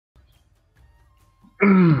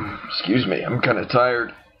Excuse me, I'm kind of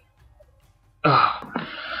tired.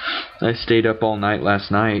 I stayed up all night last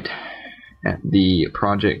night at the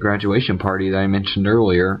project graduation party that I mentioned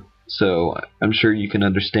earlier, so I'm sure you can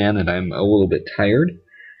understand that I'm a little bit tired.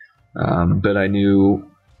 But I knew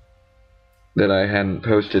that I hadn't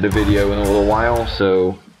posted a video in a little while,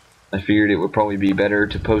 so I figured it would probably be better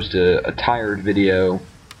to post a tired video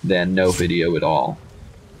than no video at all.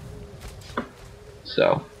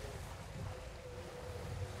 So,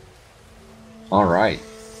 alright.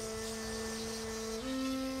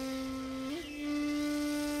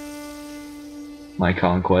 My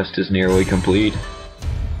conquest is nearly complete.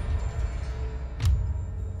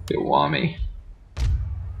 Iwami.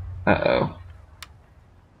 Uh-oh.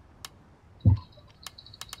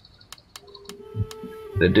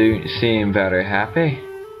 They do seem very happy.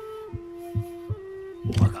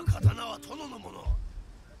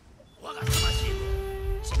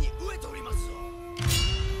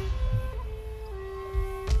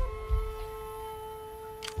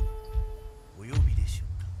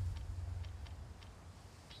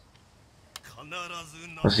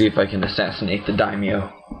 Let's see if I can assassinate the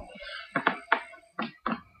daimyo.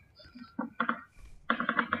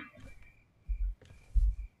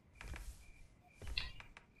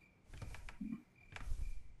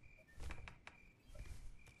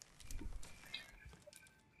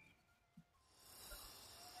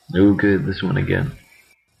 Oh good, this one again.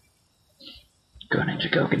 Go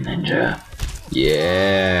ninja, go ninja.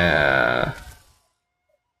 Yeah.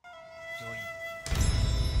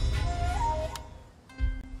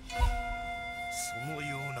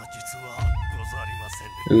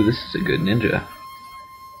 Ooh, this is a good ninja.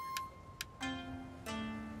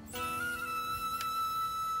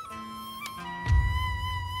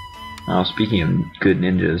 Oh, speaking of good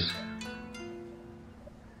ninjas.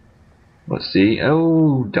 Let's see.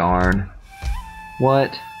 Oh, darn.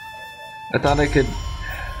 What? I thought I could...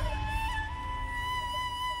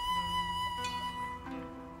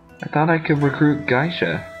 recruit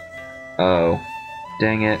Geisha. Oh,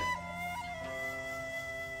 dang it.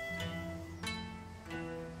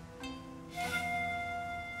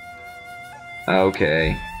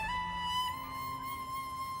 Okay.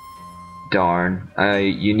 Darn.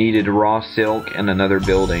 You needed raw silk and another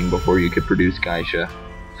building before you could produce Geisha.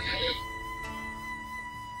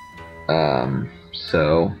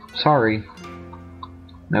 So, sorry.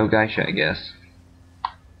 No Geisha, I guess.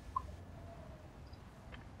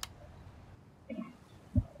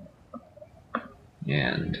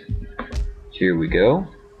 And here we go.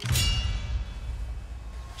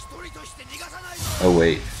 Oh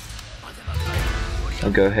wait.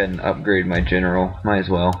 I'll go ahead and upgrade my general. Might as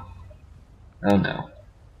well. Oh no.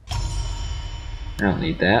 I don't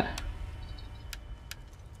need that.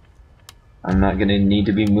 I'm not gonna need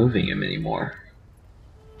to be moving him anymore.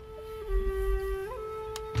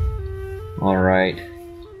 Alright.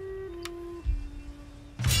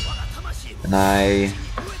 And I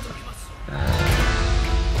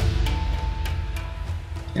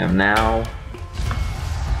am now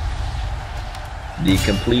the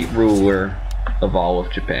complete ruler of all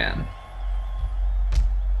of Japan.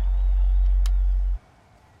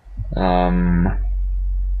 I'll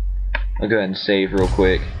go ahead and save real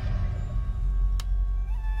quick.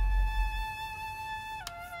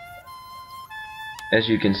 As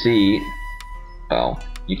you can see, well,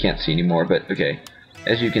 you can't see anymore, but okay.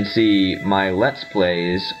 As you can see, my Let's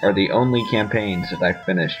Plays are the only campaigns that I've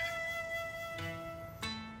finished.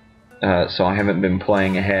 So I haven't been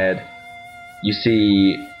playing ahead. You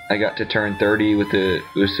see, I got to turn 30 with the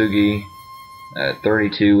Usugi,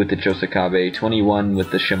 32 with the Chosakabe, 21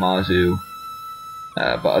 with the Shimazu.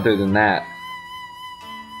 But other than that,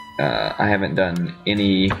 I haven't done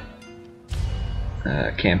any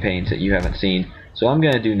campaigns that you haven't seen. So what I'm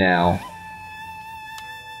going to do now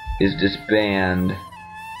is disband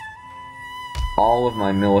all of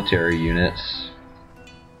my military units.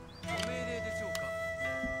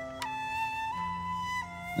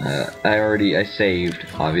 I saved,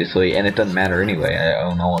 obviously, and it doesn't matter anyway, I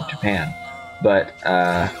own all of Japan. But,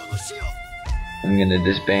 I'm gonna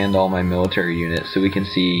disband all my military units so we can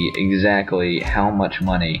see exactly how much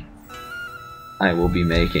money I will be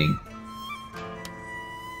making.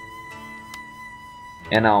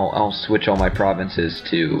 And I'll switch all my provinces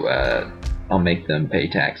to, I'll make them pay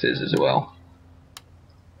taxes as well.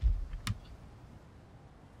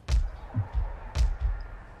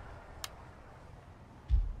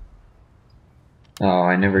 Oh,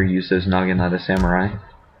 I never used those Naginata Samurai.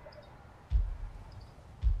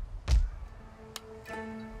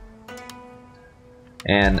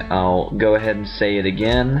 And I'll go ahead and say it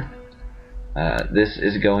again. This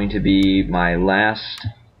is going to be my last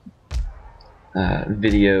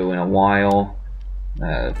video in a while,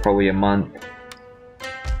 probably a month.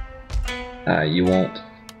 You won't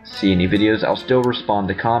see any videos. I'll still respond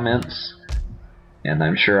to comments, and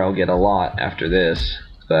I'm sure I'll get a lot after this,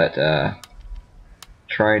 but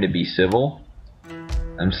try to be civil.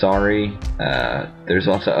 I'm sorry. There's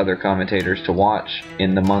also other commentators to watch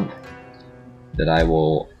in the month that I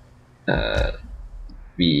will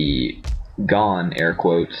be gone, air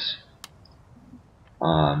quotes.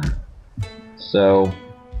 So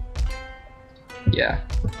yeah,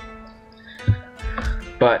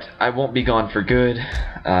 but I won't be gone for good.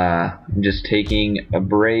 I'm just taking a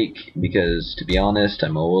break because, to be honest,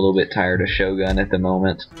 I'm a little bit tired of Shogun at the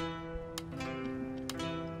moment.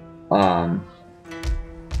 I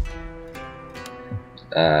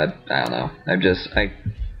don't know. I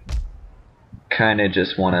kind of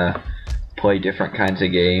just want to play different kinds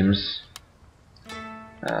of games.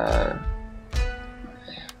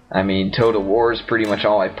 I mean, Total War is pretty much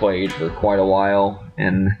all I played for quite a while,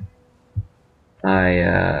 and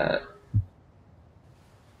I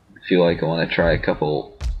feel like I want to try a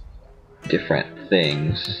couple different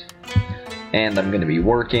things. And I'm going to be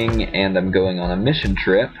working, and I'm going on a mission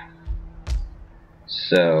trip,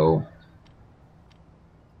 so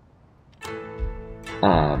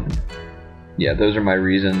yeah, those are my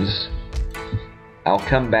reasons. I'll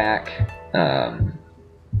come back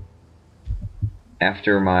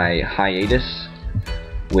after my hiatus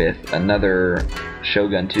with another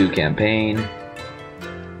Shogun 2 campaign,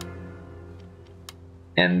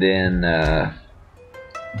 and then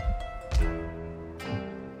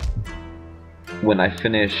when I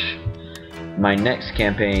finish my next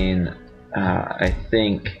campaign, I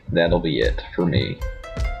think that'll be it for me,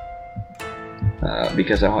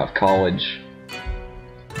 because I'll have college,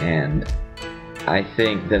 and I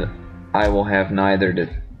think that I will have neither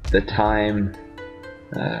the time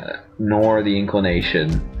nor the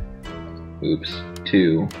inclination,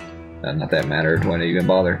 to, not that mattered, why did I even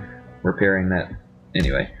bother repairing that?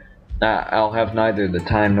 Anyway, I'll have neither the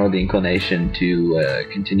time nor the inclination to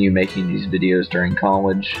continue making these videos during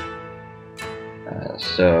college,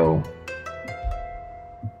 so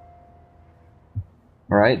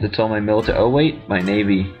alright, that's all my military. Oh wait, my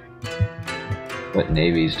navy. What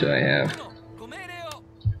navies do I have?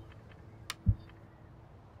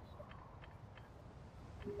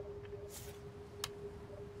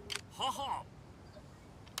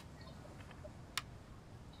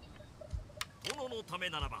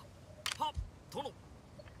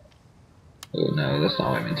 Oh no, that's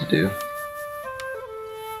not what I meant to do.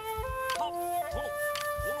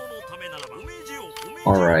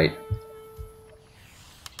 Alright.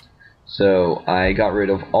 So, I got rid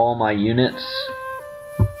of all my units,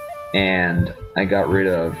 and I got rid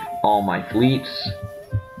of all my fleets.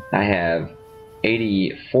 I have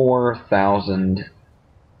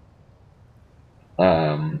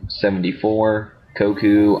 84,074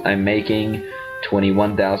 Koku. I'm making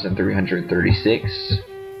 21,336.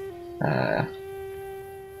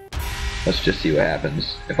 Let's just see what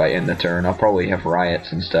happens if I end the turn. I'll probably have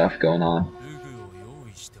riots and stuff going on.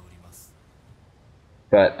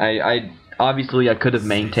 But I obviously I could have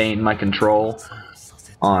maintained my control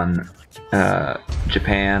on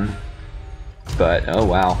Japan, but oh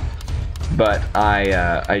wow. But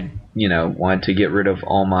I you know, wanted to get rid of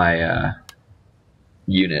all my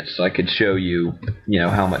units so I could show you,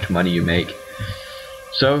 how much money you make.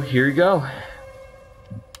 So here you go.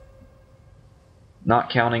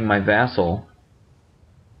 Not counting my vassal.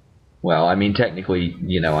 Well, I mean technically,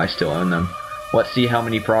 I still own them. Let's see how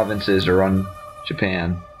many provinces are on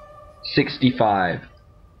Japan. 65.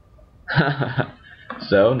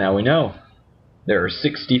 So now we know. There are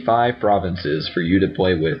 65 provinces for you to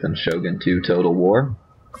play with in Shogun 2 Total War.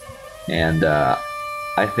 And I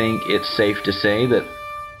think it's safe to say that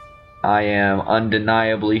I am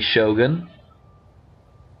undeniably Shogun.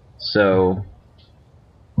 So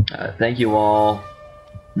thank you all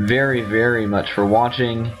very, very much for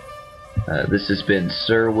watching. This has been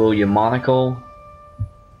Sir William Monocle.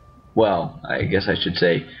 Well, I guess I should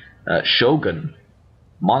say Shogun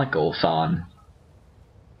Monocle-san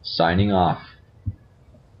signing off.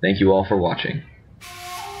 Thank you all for watching.